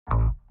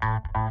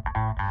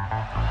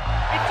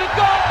It's a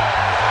goal!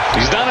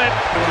 He's done it.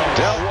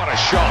 Dell, what a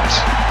shot.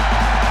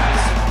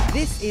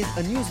 This is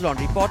a News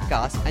Laundry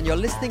podcast and you're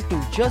listening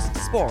to Just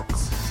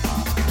Sports.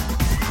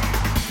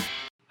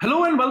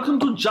 Hello and welcome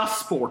to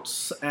Just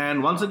Sports.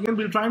 And once again,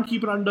 we'll try and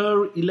keep it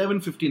under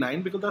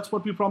 11:59 because that's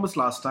what we promised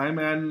last time.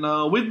 And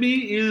with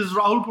me is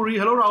Rahul Puri.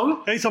 Hello,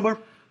 Rahul. Hey, Samar.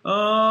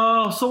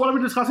 So what are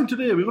we discussing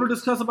today? We're going to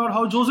discuss about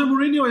how Jose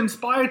Mourinho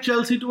inspired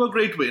Chelsea to a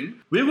great win.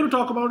 We're going to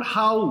talk about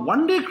how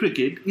one-day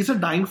cricket is a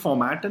dying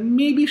format and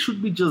maybe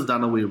should be just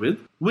done away with.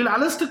 Will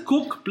Alistair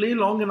Cook play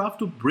long enough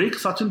to break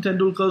Sachin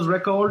Tendulkar's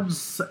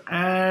records?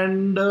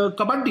 And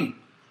Kabaddi.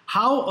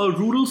 How a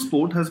rural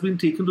sport has been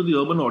taken to the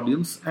urban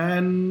audience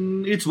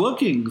and it's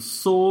working.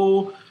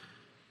 So,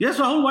 yes,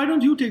 Rahul, why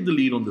don't you take the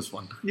lead on this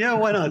one? Yeah,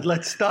 why not?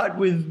 Let's start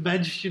with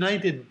Manchester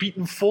United,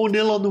 beaten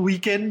 4-0 on the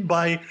weekend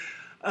by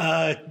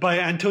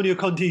Antonio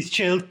Conte's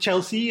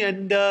Chelsea.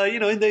 And,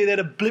 they had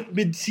a blip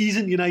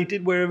mid-season,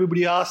 United, where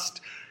everybody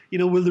asked,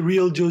 will the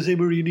real Jose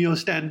Mourinho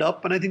stand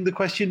up? And I think the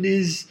question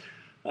is,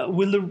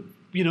 after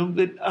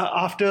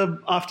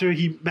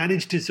he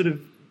managed to sort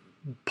of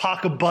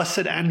park a bus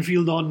at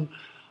Anfield on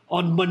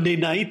Monday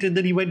night, and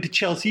then he went to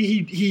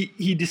Chelsea.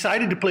 He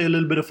decided to play a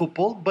little bit of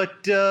football,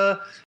 but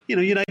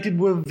United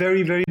were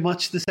very, very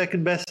much the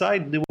second best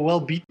side, and they were well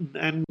beaten.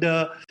 And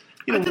I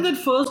think that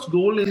first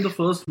goal in the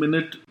first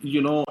minute,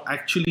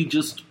 actually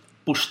just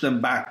pushed them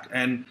back.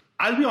 And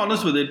I'll be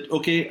honest with it.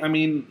 Okay, I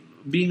mean,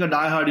 being a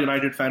diehard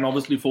United fan,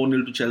 obviously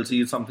 4-0 to Chelsea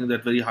is something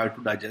that's very hard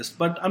to digest.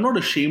 But I'm not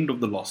ashamed of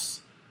the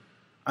loss.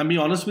 I'll be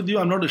honest with you,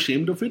 I'm not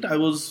ashamed of it. I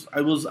was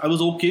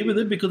okay with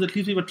it because at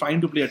least we were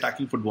trying to play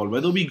attacking football.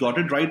 Whether we got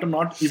it right or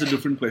not is a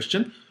different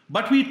question.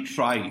 But we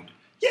tried.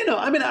 Yeah, no,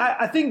 I mean,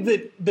 I think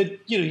that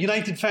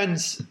United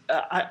fans,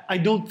 I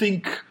don't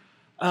think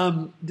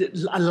a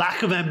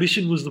lack of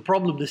ambition was the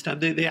problem this time.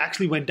 They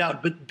actually went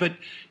out, but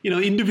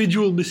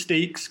individual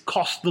mistakes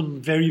cost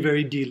them very,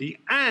 very dearly.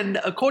 And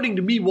according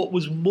to me, what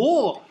was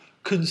more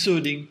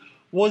concerning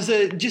was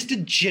just a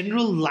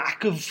general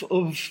lack of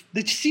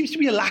there seems to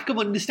be a lack of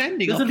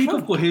understanding. There's a lack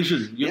of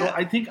cohesion.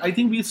 I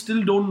think we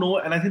still don't know,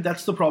 and I think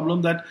that's the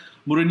problem that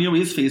Mourinho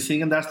is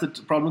facing, and that's the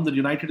problem that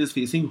United is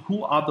facing.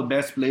 Who are the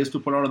best players to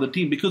put out of the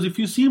team? Because if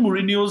you see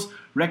Mourinho's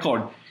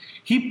record,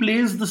 he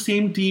plays the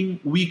same team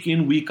week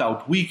in, week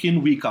out, week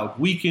in, week out,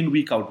 week in,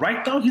 week out.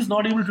 Right now, he's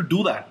not able to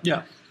do that.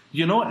 Yeah.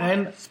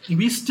 And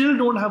we still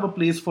don't have a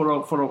place for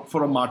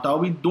a Mata.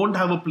 We don't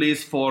have a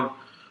place for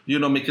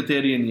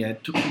Mkhitaryan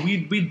yet.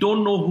 We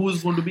don't know who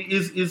is going to be.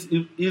 Is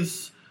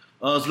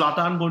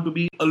Zlatan going to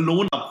be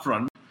alone up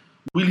front?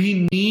 Will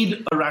he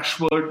need a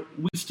Rashford?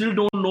 We still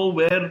don't know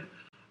where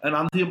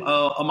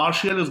a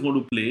Martial is going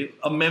to play.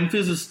 A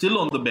Memphis is still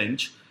on the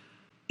bench.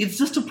 It's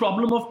just a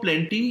problem of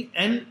plenty,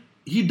 and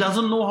he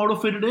doesn't know how to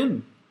fit it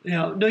in.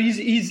 Yeah, no,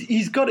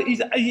 he's got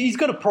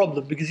a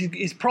problem because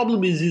his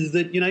problem is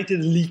that United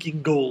are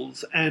leaking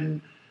goals.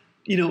 And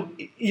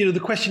the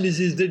question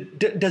is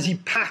that does he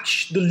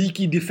patch the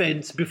leaky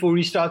defense before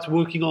he starts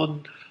working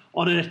on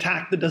an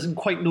attack that doesn't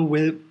quite know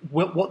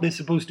what they're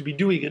supposed to be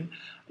doing? And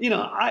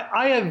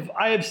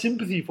I have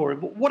sympathy for him,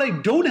 but what I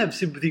don't have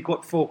sympathy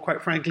for,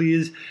 quite frankly,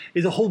 is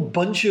a whole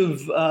bunch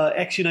of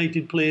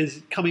ex-United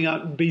players coming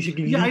out and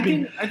basically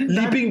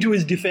leaping to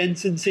his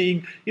defense and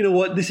saying,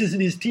 this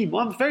isn't his team.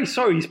 Well, I'm very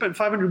sorry. He spent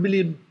 $500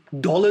 million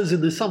in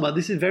the summer.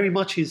 This is very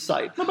much his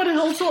side. No, but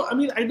also, I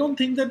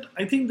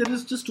think there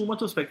is just too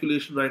much of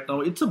speculation right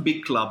now. It's a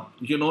big club,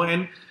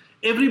 and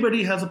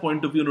everybody has a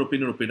point of view and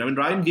opinion. I mean,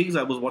 Ryan Giggs,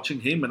 I was watching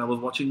him and I was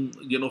watching,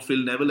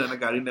 Phil Neville and a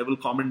Gary Neville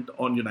comment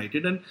on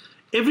United, and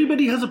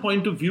everybody has a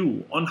point of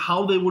view on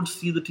how they would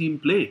see the team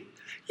play.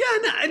 Yeah,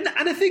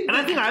 and I think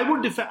I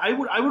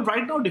would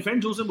right now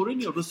defend Jose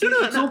Mourinho to say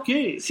it's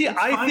okay. See,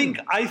 I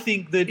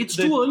think that it's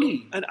too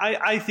early, and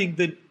I think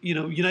that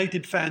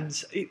United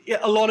fans,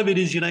 a lot of it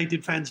is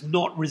United fans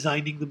not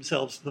resigning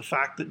themselves to the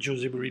fact that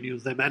Jose Mourinho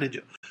is their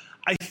manager.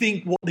 I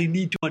think what they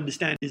need to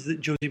understand is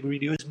that Jose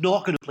Mourinho is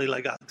not going to play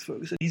like Alex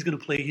Ferguson. He's going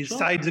to play, his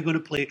sides are going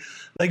to play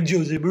like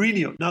Jose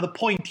Mourinho. Now, the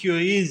point here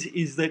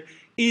is that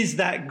is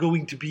that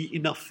going to be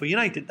enough for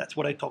United? That's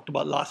what I talked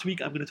about last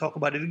week. I'm going to talk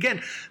about it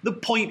again. The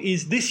point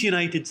is this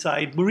United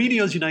side,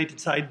 Mourinho's United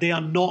side, they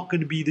are not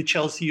going to be the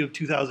Chelsea of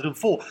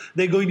 2004.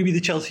 They're going to be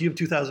the Chelsea of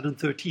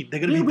 2013. They're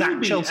going to be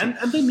that Chelsea.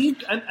 And they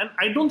need, and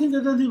I don't think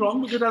there's anything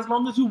wrong with it as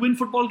long as you win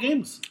football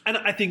games. And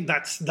I think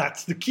that's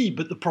the key.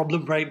 But the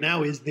problem right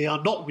now is they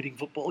are not winning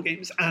football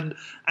games. And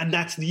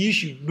that's the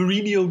issue.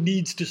 Mourinho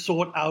needs to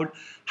sort out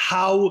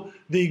how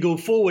they go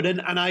forward.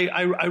 And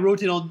I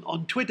wrote it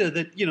on Twitter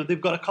that,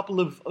 they've got a couple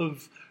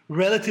of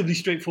relatively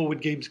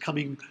straightforward games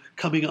coming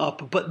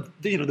up.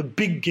 But, the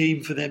big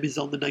game for them is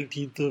on the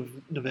 19th of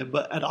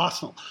November at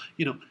Arsenal,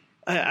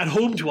 at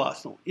home to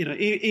Arsenal.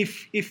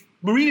 If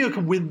Mourinho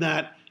can win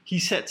that, he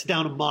sets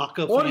down a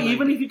marker. Or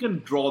even if he can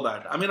draw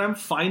that. I mean, I'm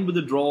fine with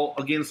the draw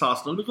against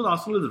Arsenal because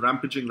Arsenal is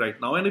rampaging right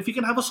now. And if he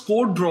can have a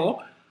scored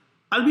draw,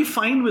 I'll be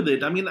fine with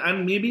it. I mean,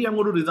 and maybe I'm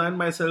going to resign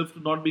myself to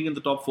not being in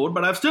the top four,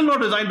 but I've still not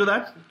resigned to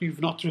that. You've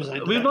not resigned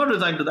to that. We've not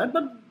resigned to that,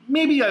 but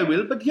maybe I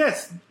will. But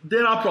yes,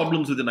 there are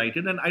problems with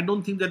United, and I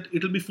don't think that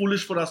it'll be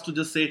foolish for us to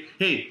just say,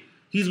 hey,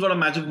 he's got a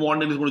magic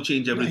wand and he's going to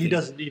change everything.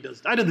 He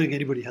doesn't. I don't think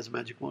anybody has a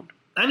magic wand.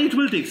 And it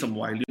will take some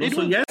while. It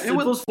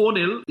was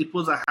 4-0. It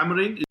was a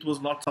hammering. It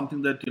was not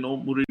something that,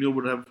 Mourinho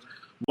would have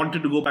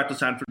wanted to go back to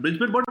Stamford Bridge.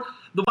 But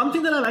the one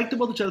thing that I liked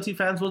about the Chelsea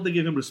fans was they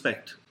gave him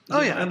respect.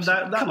 And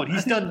come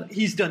on,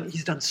 he's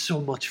done so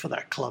much for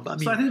that club. I mean,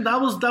 so I think that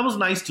was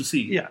nice to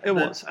see. Yeah, it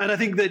was, and I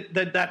think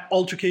that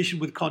altercation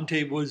with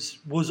Conte was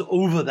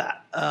over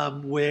that,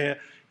 where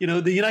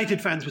the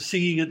United fans were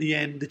singing at the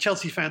end. The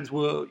Chelsea fans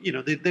were,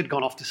 they'd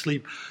gone off to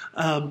sleep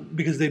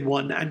because they'd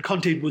won, and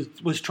Conte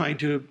was trying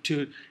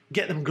to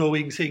get them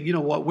going, saying, you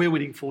know what, we're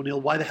winning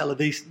 4-0. Why the hell are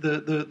they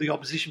the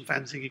opposition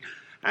fans singing?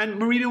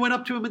 And Mourinho went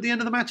up to him at the end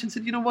of the match and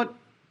said, you know what,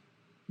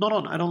 not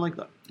on. I don't like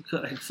that.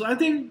 Correct. So I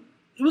think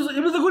it was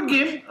a good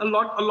game. A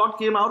lot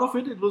came out of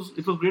it. It was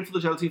great for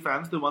the Chelsea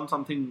fans. They won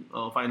something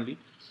finally.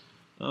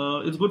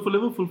 It's good for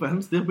Liverpool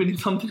fans. They're winning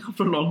something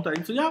after a long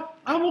time. So yeah,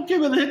 I'm okay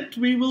with it.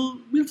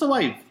 We'll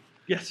survive.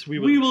 Yes, we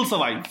will. We will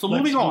survive. So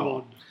moving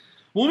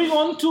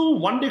on to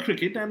one-day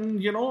cricket, and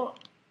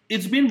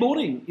it's been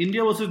boring.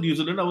 India versus New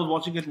Zealand. I was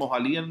watching at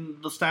Mohali, and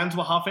the stands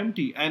were half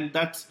empty, and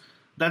that's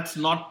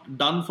not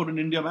done for an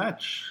India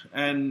match.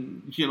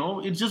 And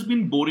it's just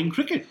been boring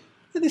cricket.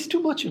 There's too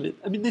much of it.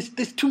 I mean, there's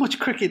too much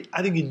cricket.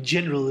 I think in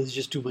general, there's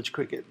just too much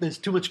cricket. There's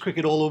too much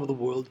cricket all over the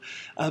world.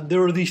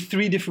 There are these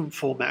 3 different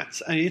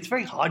formats. I mean, it's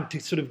very hard to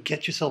sort of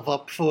get yourself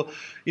up for,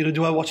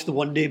 do I watch the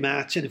one-day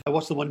match? And if I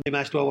watch the one-day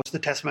match, do I watch the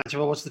test match? If I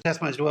watch the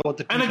test match, do I watch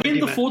the And again,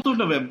 the 4th of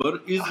November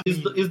is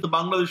the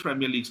Bangladesh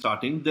Premier League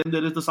starting. Then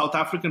there is the South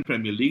African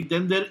Premier League.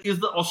 Then there is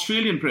the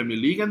Australian Premier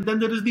League. And then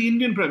there is the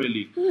Indian Premier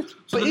League.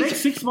 So the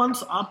next 6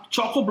 months are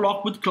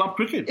chock-a-block with club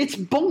cricket. It's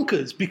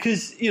bonkers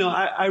because,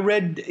 I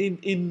read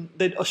in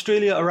that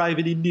Australia arrive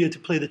in India to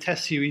play the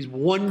Test series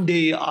one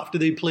day after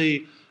they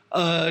play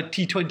a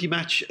T20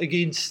 match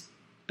against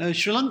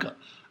Sri Lanka,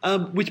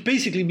 which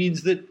basically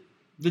means that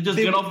they just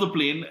get off the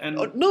plane and...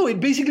 No,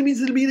 it basically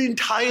means it'll be an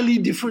entirely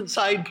different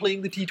side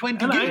playing the T20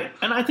 game.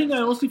 I think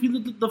I honestly feel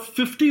that the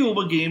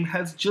 50-over game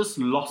has just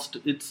lost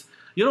its...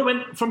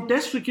 when from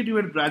Test cricket you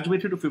had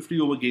graduated to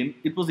 50-over game,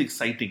 it was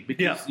exciting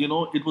because,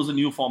 it was a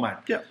new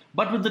format. Yeah.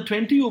 But with the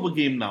 20-over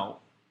game now,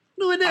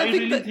 no, and I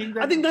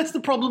think that's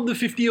the problem the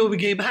 50-over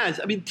game has.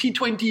 I mean,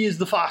 T20 is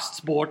the fast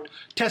sport.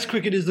 Test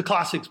cricket is the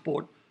classic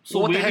sport. So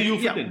what where do you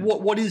fit in?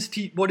 What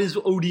is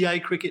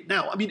ODI cricket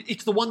now? I mean,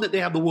 it's the one that they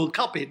have the World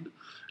Cup in.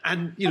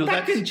 And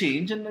that can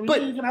change, and you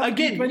can have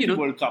again, a T20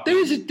 World Cup. There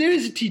is a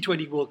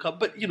T20 World Cup,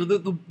 but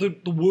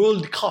the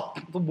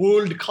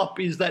World Cup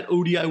is that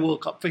ODI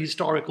World Cup for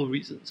historical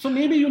reasons. So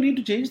maybe you need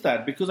to change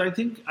that because I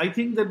think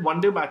that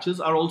one-day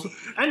matches are also.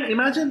 And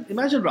imagine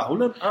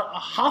Rahul, a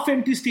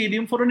half-empty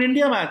stadium for an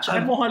India match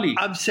at Mohali.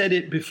 I've said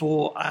it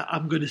before.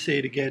 I'm going to say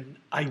it again.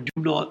 I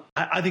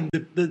think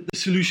the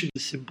solution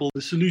is simple.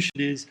 The solution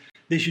is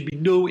there should be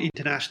no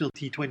international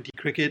T20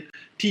 cricket.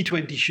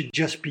 T20 should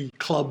just be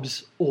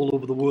clubs all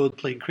over the world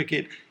playing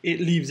cricket. It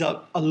leaves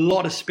up a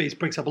lot of space,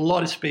 breaks up a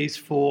lot of space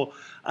for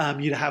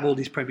you to have all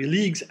these Premier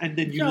Leagues, and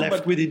then you're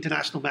left with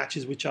international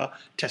matches, which are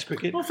Test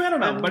cricket. No, fair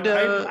enough. But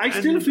I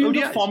still feel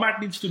the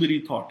format needs to be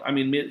rethought. I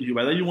mean,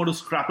 whether you want to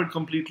scrap it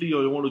completely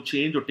or you want to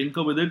change or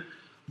tinker with it,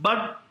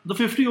 but the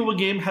 50-over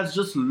game has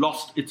just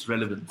lost its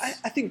relevance.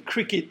 I think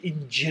cricket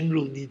in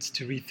general needs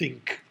to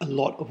rethink a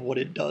lot of what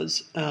it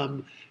does.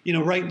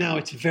 Right now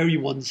it's very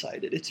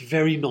one-sided. It's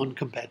very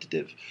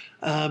non-competitive.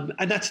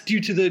 And that's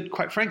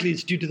quite frankly,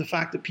 it's due to the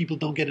fact that people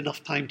don't get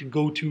enough time to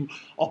go to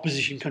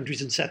opposition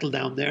countries and settle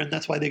down there. And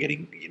that's why they're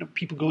getting,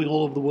 people going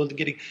all over the world and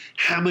getting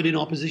hammered in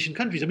opposition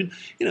countries. I mean,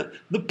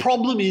 the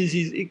problem is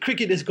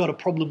cricket has got a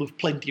problem of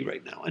plenty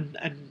right now.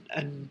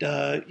 And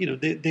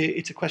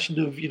it's a question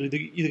of,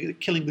 either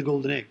killing the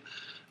golden egg.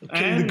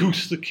 Killing the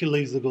goose that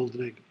lays the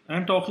golden egg.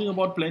 And talking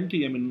about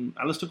plenty, I mean,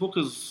 Alistair Cook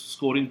is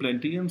scoring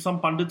plenty, and some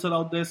pundits are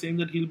out there saying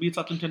that he'll beat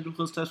Sachin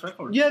Tendulkar's Test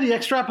record. Yeah, the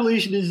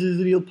extrapolation is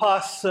that he'll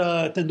pass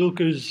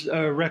Tendulkar's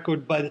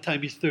record by the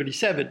time he's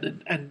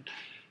 37. And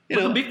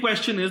the big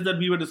question is that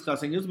we were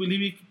discussing is will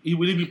he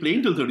be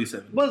playing till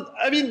 37? Well,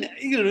 I mean,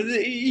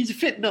 he's a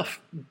fit enough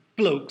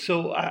bloke,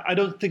 so I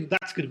don't think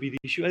that's going to be the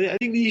issue. I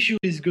think the issue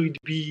is going to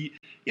be,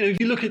 if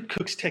you look at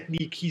Cook's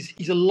technique,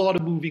 he's a lot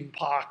of moving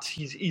parts.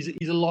 He's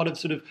a lot of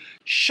sort of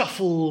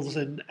shuffles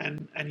and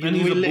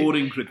he's a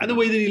boring cricketer. And the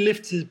way that he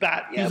lifts his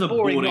bat, he's a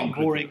boring, not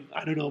boring.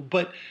 I don't know,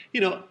 but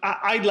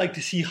I'd like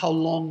to see how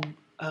long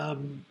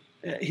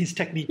his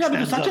technique. Yeah,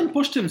 because Sachin up.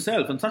 pushed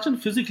himself, and Sachin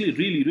physically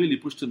really, really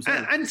pushed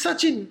himself. And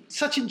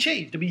Sachin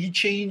changed. I mean, he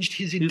changed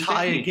his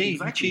entire game.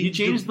 Exactly. He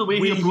changed the way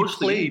he approached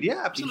played. The game.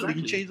 Yeah, absolutely.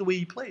 Exactly. He changed the way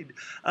he played.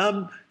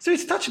 So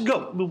it's touch and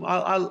go.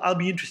 I'll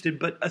be interested,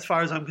 but as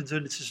far as I'm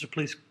concerned, it's just a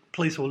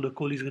placeholder.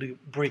 Kohli's going to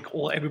break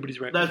everybody's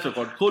record. That's the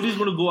record. Kohli's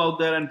going to go out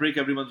there and break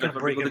everyone's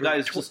record. The guy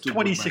is just too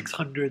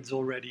 2600s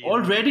already.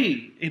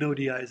 Already in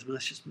ODIs. I mean,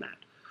 that's just mad.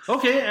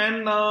 Okay,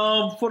 and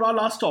for our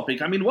last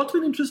topic, I mean, what's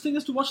been interesting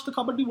is to watch the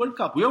Kabaddi World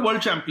Cup. We are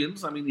world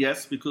champions. I mean,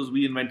 yes, because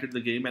we invented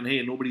the game, and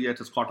hey, nobody yet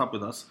has caught up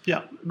with us.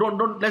 Yeah.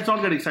 Let's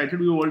not get excited.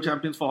 We were world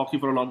champions for hockey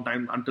for a long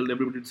time until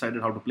everybody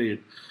decided how to play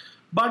it.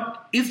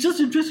 But it's just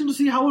interesting to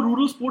see how a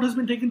rural sport has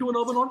been taken to an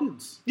urban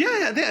audience.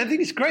 Yeah, I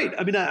think it's great.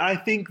 I mean, I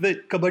think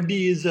that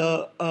Kabaddi is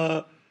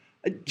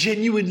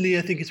genuinely,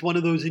 I think it's one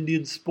of those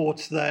Indian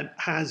sports that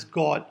has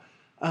got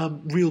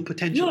real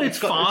potential. It's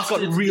fast.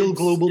 It's got real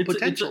global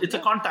potential. It's a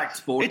contact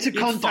sport. It's a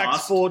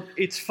contact sport.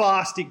 It's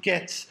fast. It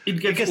gets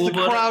the over,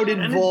 crowd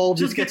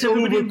involved. It gets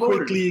over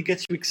quickly. It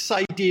gets you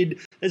excited.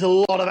 There's a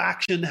lot of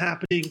action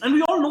happening. And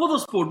we all know the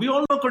sport. We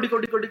all know Kodi.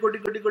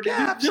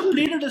 Yeah, we've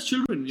played it as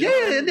children.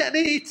 And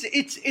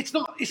it's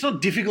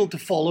not difficult to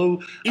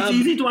follow. It's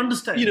easy to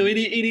understand. In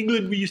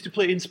England we used to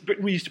play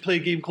a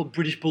game called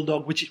British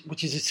Bulldog,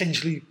 which is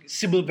essentially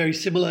very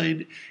similar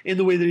in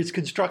the way that it's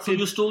constructed. So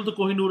you stole the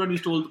Kohinoor and you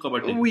stole the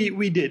Kabaddi.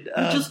 We did.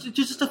 You're just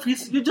a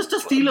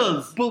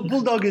Steelers.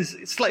 Bulldog is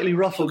slightly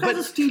rougher, but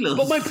Steelers.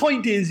 But my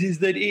point is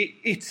that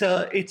it's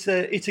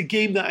a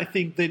game that I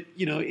think that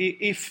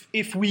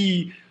if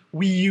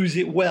we use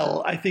it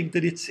well, I think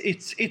that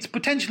it's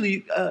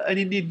potentially an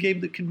Indian game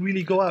that can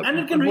really go out and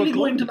it can really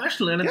go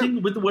international. And I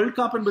think with the World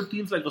Cup and with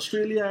teams like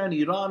Australia and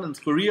Iran and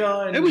Korea,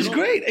 and, it was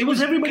great.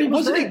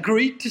 Wasn't it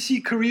great to see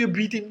Korea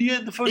beat India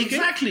in the first game?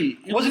 Exactly.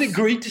 Wasn't it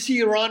great to see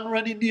Iran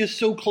run India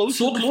so close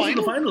to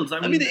the finals?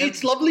 I mean,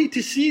 it's lovely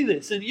to see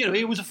this, and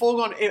it was a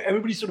foregone.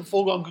 Everybody's sort of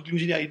foregone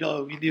conclusion. Yeah, India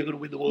are going to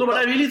win the World Cup. No,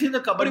 but I really think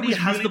that Kabaddi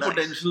has really the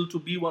potential to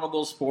be one of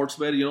those sports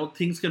where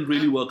things can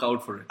really work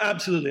out for it.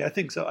 Absolutely, I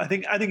think so. I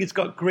think it's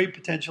got great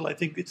potential. I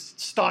think it's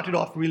started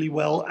off really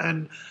well,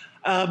 and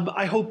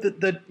I hope that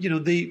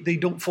they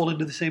don't fall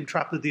into the same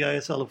trap that the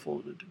ISL have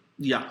fallen into.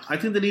 Yeah, I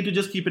think they need to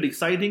just keep it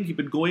exciting, keep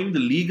it going. The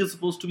league is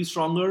supposed to be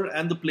stronger,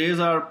 and the players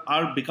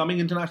are becoming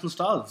international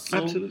stars. So,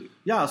 absolutely.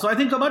 Yeah, so I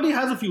think Kabaddi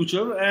has a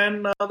future,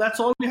 and that's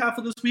all we have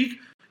for this week.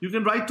 You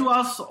can write to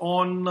us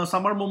on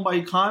Samar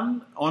Mumbai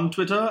Khan on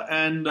Twitter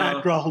and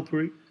at Rahul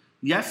Puri.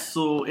 Yes,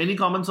 so any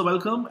comments are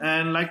welcome.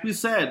 And like we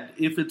said,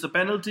 if it's a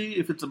penalty,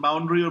 if it's a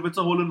boundary, or if it's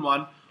a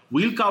hole-in-one,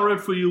 we'll cover it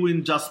for you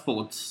in Just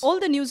Sports. All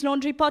the News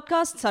Laundry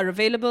podcasts are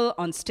available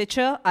on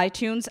Stitcher,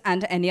 iTunes,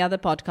 and any other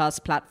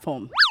podcast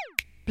platform.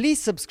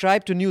 Please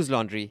subscribe to News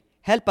Laundry.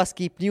 Help us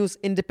keep news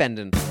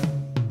independent.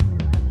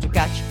 To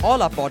catch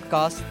all our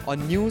podcasts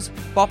on news,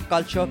 pop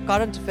culture,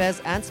 current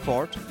affairs, and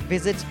sport,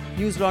 visit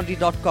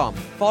newslaundry.com.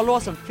 Follow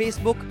us on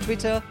Facebook,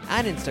 Twitter,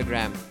 and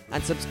Instagram,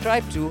 and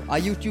subscribe to our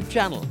YouTube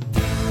channel.